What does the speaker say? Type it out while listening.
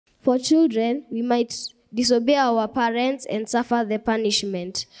For children, we might disobey our parents and suffer the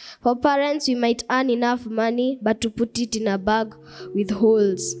punishment. For parents, we might earn enough money, but to put it in a bag with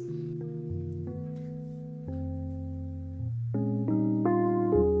holes.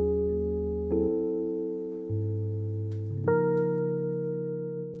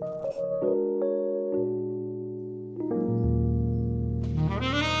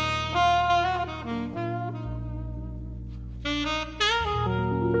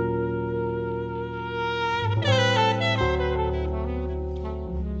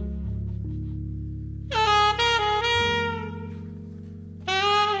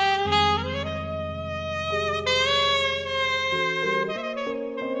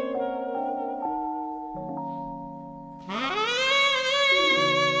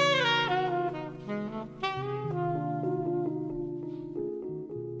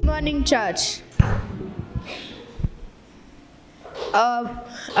 Morning, church.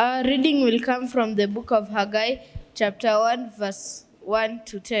 Our reading will come from the book of Haggai, chapter 1, verse 1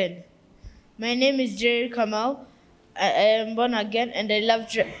 to 10. My name is Jerry Kamau. I am born again and I love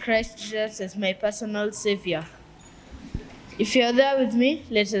Christ Jesus as my personal Savior. If you're there with me,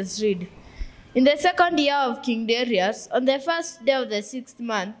 let us read. In the second year of King Darius, on the first day of the 6th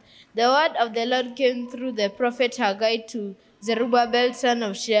month, the word of the Lord came through the prophet Haggai to Zerubbabel, son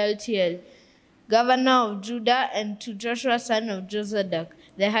of Shealtiel, governor of Judah, and to Joshua, son of Jozadak,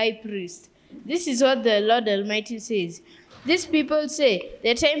 the high priest. This is what the Lord Almighty says. These people say,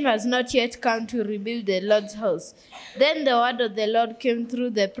 the time has not yet come to rebuild the Lord's house. Then the word of the Lord came through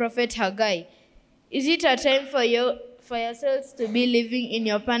the prophet Haggai. Is it a time for yourselves to be living in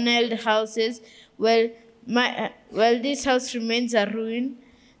your paneled houses while this house remains a ruin?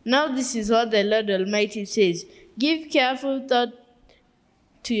 Now this is what the Lord Almighty says. Give careful thought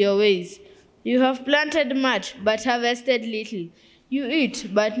to your ways. You have planted much, but harvested little. You eat,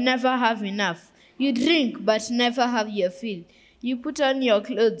 but never have enough. You drink, but never have your fill. You put on your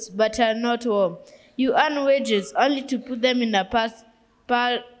clothes, but are not warm. You earn wages, only to put them in a purse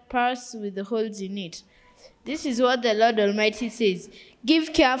with holes in it. This is what the Lord Almighty says.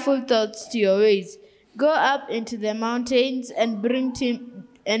 Give careful thoughts to your ways. Go up into the mountains and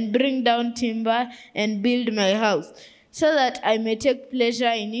bring down timber and build my house, so that I may take pleasure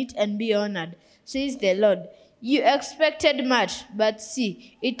in it and be honored, says the Lord. You expected much, but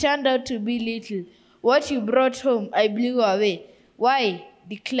see, it turned out to be little. What you brought home, I blew away. Why?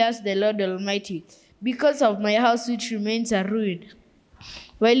 Declares the Lord Almighty. Because of my house which remains a ruin,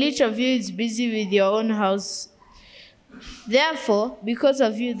 while each of you is busy with your own house. Therefore, because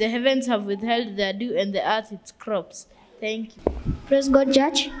of you, the heavens have withheld their dew and the earth its crops. Thank you. Praise God,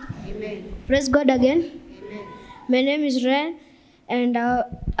 church. Amen. Praise God again. Amen. My name is Ren, and our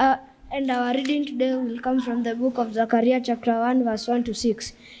reading today will come from the book of Zechariah, chapter 1, verse 1 to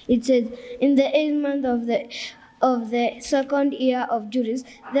 6. It says, in the 8th month of the second year of Judas,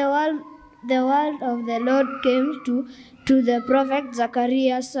 the word of the Lord came to the prophet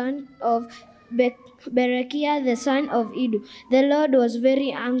Zechariah, son of Berechiah, the son of Iddo. The Lord was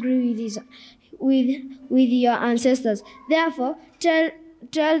very angry with your ancestors. Therefore, tell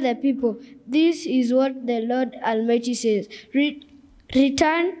the people, this is what the Lord Almighty says.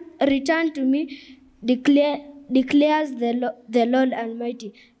 Return to me, declares the Lord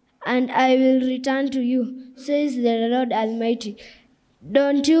Almighty, and I will return to you, says the Lord Almighty.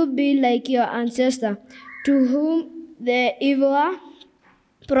 Don't you be like your ancestor, to whom the evil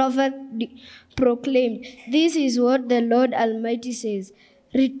prophet proclaimed. This is what the Lord Almighty says.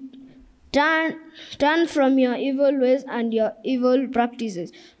 Turn from your evil ways and your evil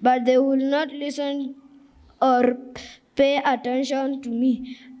practices. But they will not listen or pay attention to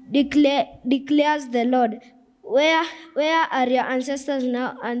me, declares the Lord. Where are your ancestors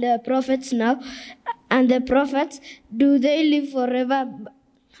now and the prophets now? And the prophets, do they live forever?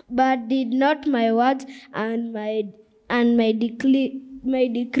 But did not my words and my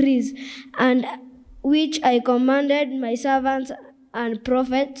decrees, and which I commanded my servants and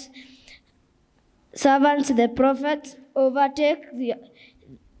prophets, the prophets, overtake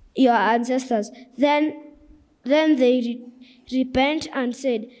your ancestors? Then they repent and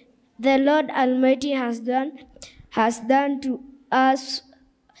said, the Lord Almighty has done to us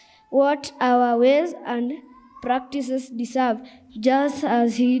what our ways and practices deserve, just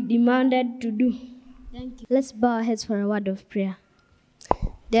as he demanded to do. Thank you. Let's bow our heads for a word of prayer.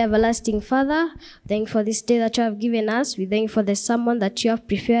 Dear everlasting Father, thank you for this day that you have given us. We thank you for the sermon that you have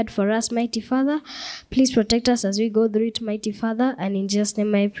prepared for us, mighty Father. Please protect us as we go through it, mighty Father. And in Jesus'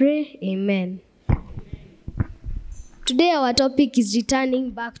 name I pray, amen. Today our topic is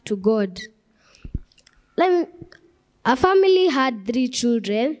returning back to God. A family had 3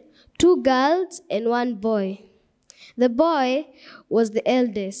 children. 2 girls and 1 boy. The boy was the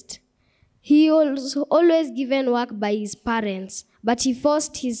eldest. He was always given work by his parents, but he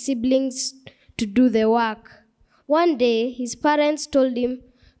forced his siblings to do the work. One day, his parents told him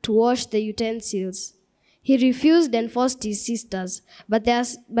to wash the utensils. He refused and forced his sisters, but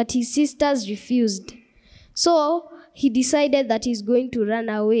his sisters refused. So he decided that he's going to run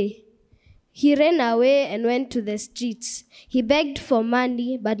away. He ran away and went to the streets. He begged for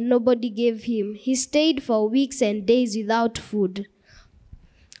money, but nobody gave him. He stayed for weeks and days without food.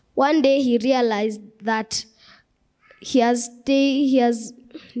 One day he realized that he has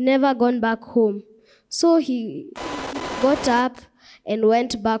never gone back home. So he got up and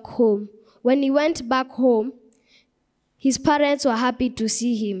went back home. When he went back home, his parents were happy to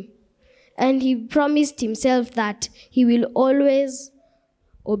see him. And he promised himself that he will always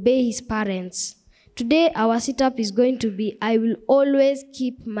obey his parents. Today, our setup is going to be, I will always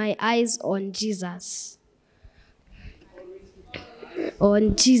keep my eyes on Jesus.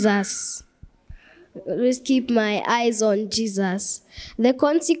 On Jesus. Always keep my eyes on Jesus. The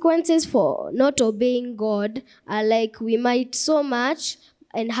consequences for not obeying God are like we might sow much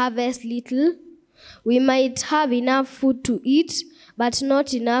and harvest little. We might have enough food to eat, but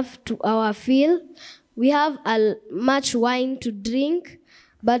not enough to our fill. We have much wine to drink,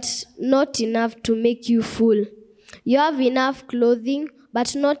 but not enough to make you full. You have enough clothing,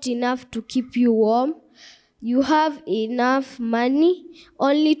 but not enough to keep you warm. You have enough money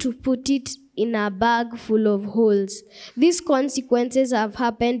only to put it in a bag full of holes. These consequences have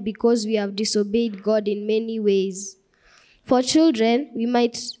happened because we have disobeyed God in many ways. For children, we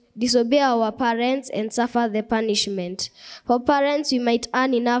might disobey our parents and suffer the punishment. For parents, we might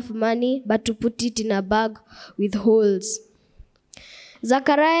earn enough money, but to put it in a bag with holes.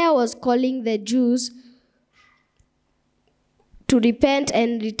 Zechariah was calling the Jews to repent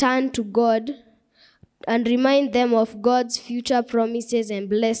and return to God and remind them of God's future promises and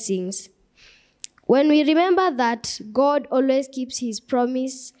blessings. When we remember that God always keeps his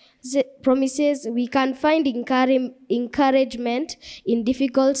promises, we can find encouragement in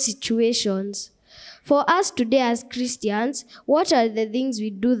difficult situations. For us today as Christians, what are the things we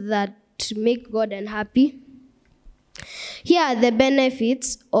do that make God unhappy? Here are the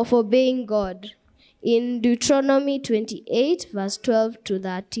benefits of obeying God in Deuteronomy 28, verse 12 to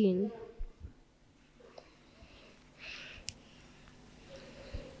 13.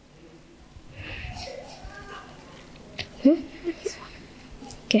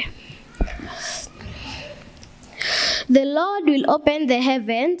 Okay. The Lord will open the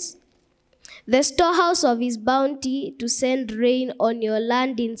heavens, the storehouse of his bounty, to send rain on your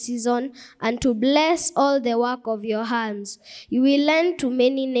land in season and to bless all the work of your hands. You will lend to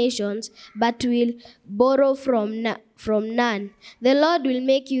many nations, but will borrow from none. The Lord will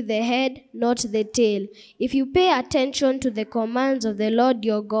make you the head, not the tail. If you pay attention to the commands of the Lord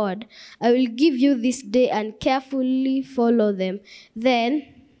your God, I will give you this day and carefully follow them. Then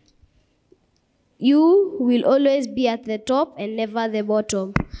you will always be at the top and never the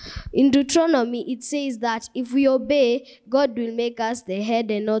bottom. In Deuteronomy, it says that if we obey, God will make us the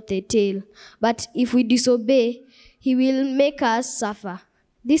head and not the tail. But if we disobey, he will make us suffer.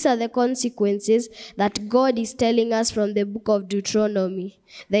 These are the consequences that God is telling us from the book of Deuteronomy.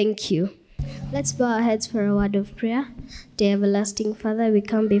 Thank you. Let's bow our heads for a word of prayer. Dear everlasting Father, we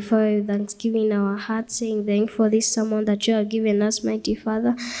come before you with thanksgiving in our hearts, saying thank you for this sermon that you have given us, mighty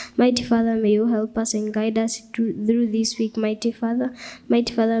Father. Mighty Father, may you help us and guide us through this week, mighty Father.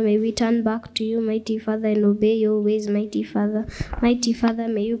 Mighty Father, may we turn back to you, mighty Father, and obey your ways, mighty Father. Mighty Father,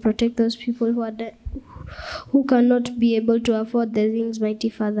 may you protect those people who cannot be able to afford the things, mighty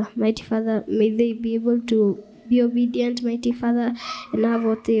Father. Mighty Father, may they be able to be obedient, mighty Father, and have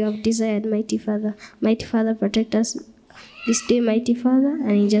what they have desired, mighty Father. Mighty Father, protect us this day, mighty Father,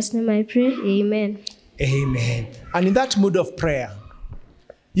 and in Jesus' name I pray, amen. Amen. And in that mood of prayer,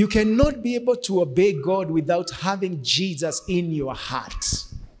 you cannot be able to obey God without having Jesus in your heart.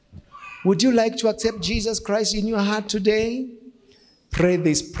 Would you like to accept Jesus Christ in your heart today? Pray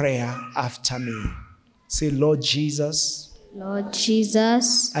this prayer after me. Say, Lord Jesus, Lord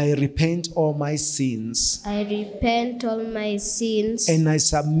Jesus, I repent all my sins. I repent all my sins. And I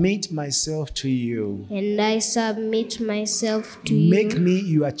submit myself to you. And I submit myself to you. Make me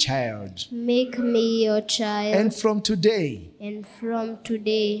your child. Make me your child. And from today,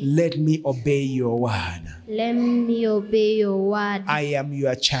 let me obey your word. Let me obey your word. I am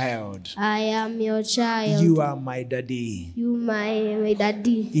your child. I am your child. You are my daddy. You my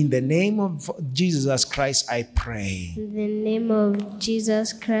daddy. In the name of Jesus Christ, I pray. In the name of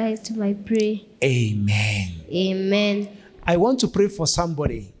Jesus Christ, I pray. Amen. Amen. I want to pray for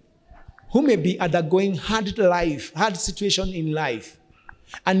somebody who may be undergoing hard situation in life,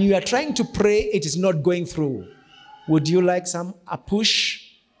 and you are trying to pray, it is not going through. Would you like a push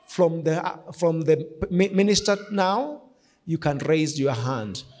from the minister now? You can raise your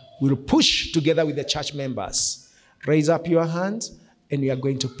hand. We'll push together with the church members. Raise up your hand, and we are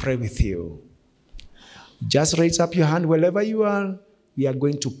going to pray with you. Just raise up your hand wherever you are. We are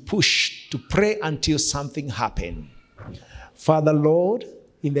going to push to pray until something happens. Father, Lord,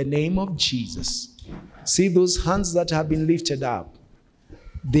 in the name of Jesus, see those hands that have been lifted up.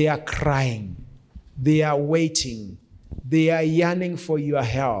 They are crying. They are waiting. They are yearning for your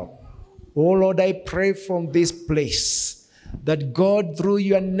help. Oh Lord, I pray from this place that God, through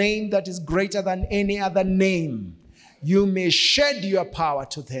your name that is greater than any other name, you may shed your power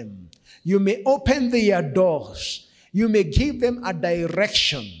to them. You may open their doors. You may give them a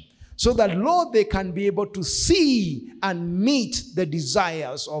direction so that, Lord, they can be able to see and meet the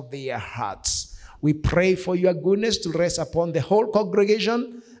desires of their hearts. We pray for your goodness to rest upon the whole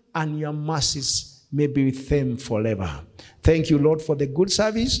congregation, and your mercies may be with them forever. Thank you, Lord, for the good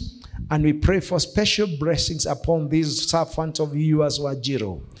service, and we pray for special blessings upon these servants of yours,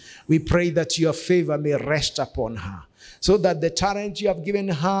 Wajiro. We pray that your favor may rest upon her, so that the talent you have given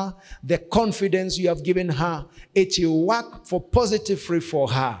her, the confidence you have given her, it will work for positively for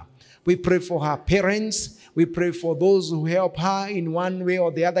her. We pray for her parents. We pray for those who help her in one way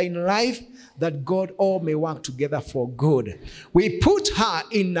or the other in life, that God all may work together for good. We put her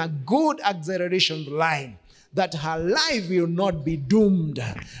in a good acceleration line, that her life will not be doomed,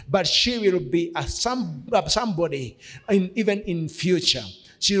 but she will be somebody even in future.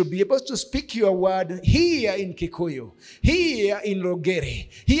 She will be able to speak your word here in Kikuyu, here in Logeri,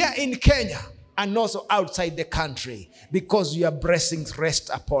 here in Kenya, and also outside the country, because your blessings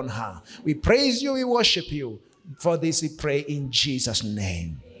rest upon her. We praise you, we worship you. For this we pray in Jesus'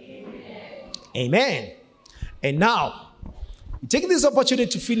 name. Amen. Amen. And now, we take this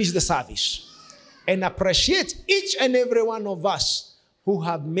opportunity to finish the service and appreciate each and every one of us who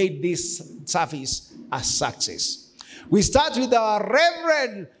have made this service a success. We start with our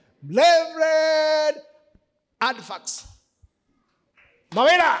Reverend Adfax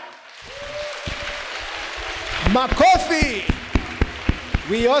Mawera Makofi.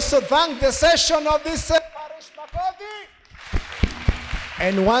 We also thank the session of this parish, Makofi.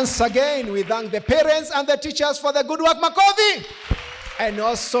 And once again, we thank the parents and the teachers for the good work, Makofi. And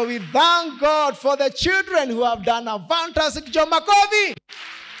also we thank God for the children who have done a fantastic job, Makofi.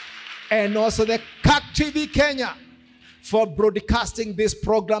 And also the CAC TV Kenya for broadcasting this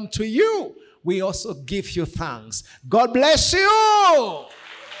program to you. We also give you thanks. God bless you.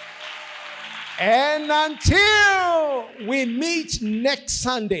 And until we meet next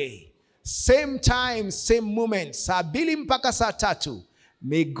Sunday, same time, same moment, saa 2 mpaka saa 3,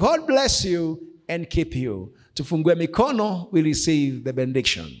 may God bless you and keep you. Tufungue mikono, we receive the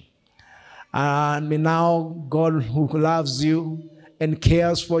benediction. And may now God who loves you and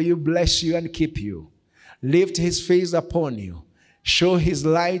cares for you bless you and keep you. Lift his face upon you, show his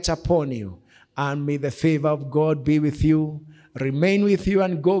light upon you, and may the favor of God be with you, remain with you,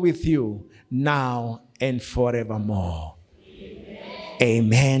 and go with you now and forevermore.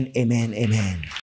 Amen, amen, amen.